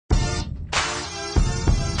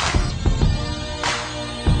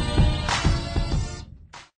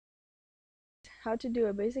how to do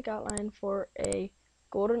a basic outline for a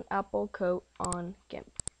golden apple coat on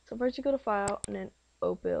Gimp. So first you go to File and then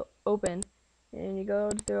Open, and you go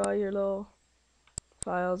through all your little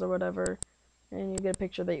files or whatever, and you get a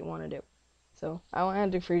picture that you want to do. So I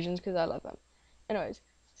want to do Frisians because I love them. Anyways,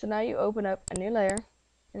 so now you open up a new layer,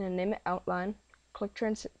 and then name it Outline, click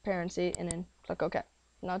Transparency, and then click OK.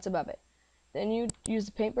 Now it's above it. Then you use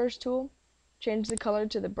the paintbrush tool, change the color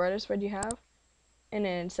to the brightest red you have, and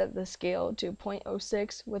then set the scale to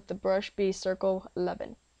 0.06 with the brush be circle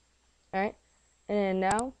 11. Alright, and then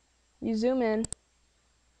now you zoom in,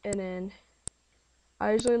 and then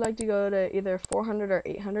I usually like to go to either 400 or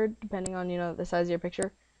 800 depending on the size of your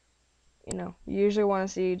picture. You usually want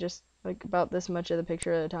to see just like about this much of the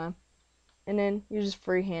picture at a time, and then you just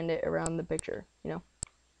freehand it around the picture,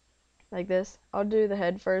 like this. I'll do the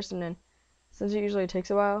head first, and then since it usually takes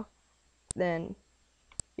a while, then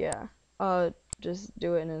yeah, I'll just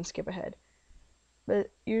do it and then skip ahead. But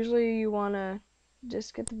usually you want to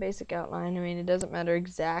just get the basic outline. I mean, it doesn't matter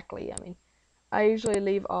exactly. I mean, I usually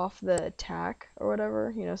leave off the tack or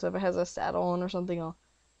whatever, so if it has a saddle on or something, I'll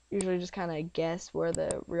usually just kind of guess where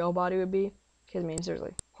the real body would be, because I mean,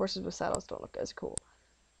 seriously, horses with saddles don't look as cool.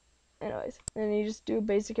 Anyways, then you just do a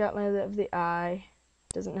basic outline of the eye.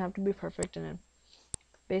 Doesn't have to be perfect, and then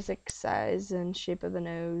basic size and shape of the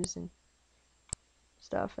nose and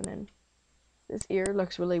stuff, and then this ear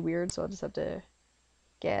looks really weird, so I'll just have to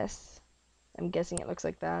guess. I'm guessing it looks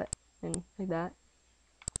like that and like that.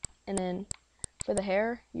 And then for the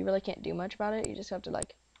hair, you really can't do much about it. You just have to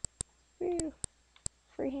like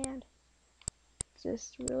freehand,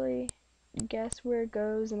 just really guess where it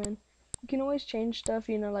goes, and then you can always change stuff,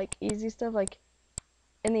 like easy stuff. Like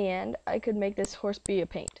in the end, I could make this horse be a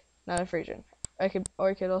paint, not a Frisian. I could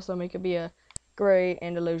also make it be a gray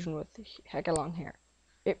Andalusian with hecka long hair.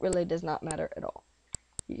 It really does not matter at all.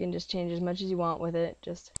 You can just change as much as you want with it.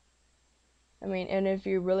 And if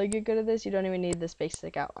you really get good at this, you don't even need this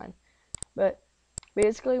basic outline. But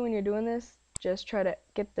basically, when you're doing this, just try to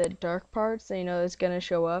get the dark parts that it's gonna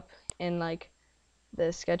show up in like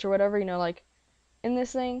the sketch or whatever. Like in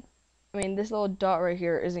this thing, I mean, this little dot right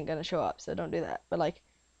here isn't gonna show up, so don't do that. But like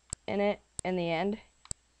in the end,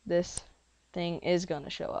 this thing is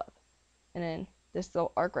gonna show up, and then this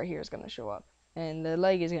little arc right here is gonna show up, and the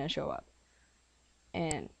leg is gonna show up,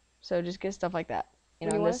 and so just get stuff like that.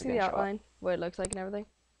 When you want to see the outline, what it looks like and everything,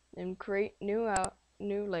 and create new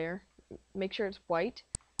layer. Make sure it's white,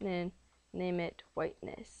 and then name it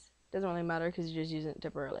whiteness. Doesn't really matter because you're just using it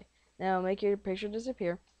temporarily. Now make your picture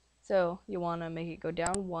disappear. So you want to make it go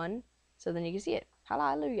down 1, so then you can see it.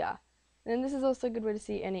 Hallelujah. And then this is also a good way to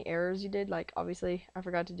see any errors you did. Like obviously I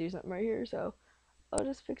forgot to do something right here, so I'll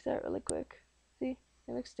just fix that really quick. See,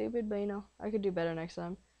 it looks stupid, but I could do better next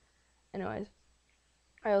time. Anyways,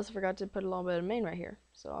 I also forgot to put a little bit of mane right here,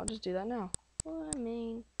 so I'll just do that now. What a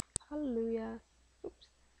mane. Hallelujah. Oops.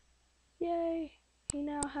 Yay. He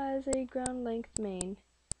now has a ground length mane.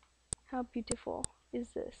 How beautiful is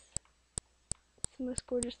this? It's the most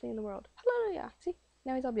gorgeous thing in the world. Hallelujah. See?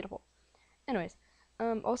 Now he's all beautiful. Anyways,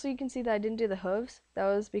 also you can see that I didn't do the hooves. That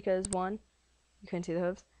was because 1, you couldn't see the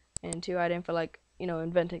hooves, and 2, I didn't feel like,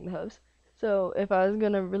 inventing the hooves. So if I was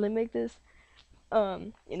gonna really make this,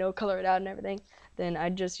 color it out and everything, then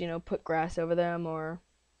I'd just, put grass over them or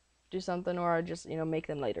do something, or I'd just, make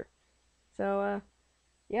them later. So,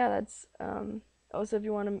 yeah, that's, also if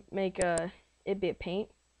you want to make it be a paint,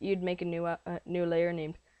 you'd make a new layer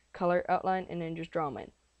named color outline, and then just draw them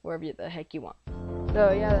in wherever the heck you want.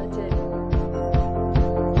 So yeah, that's it.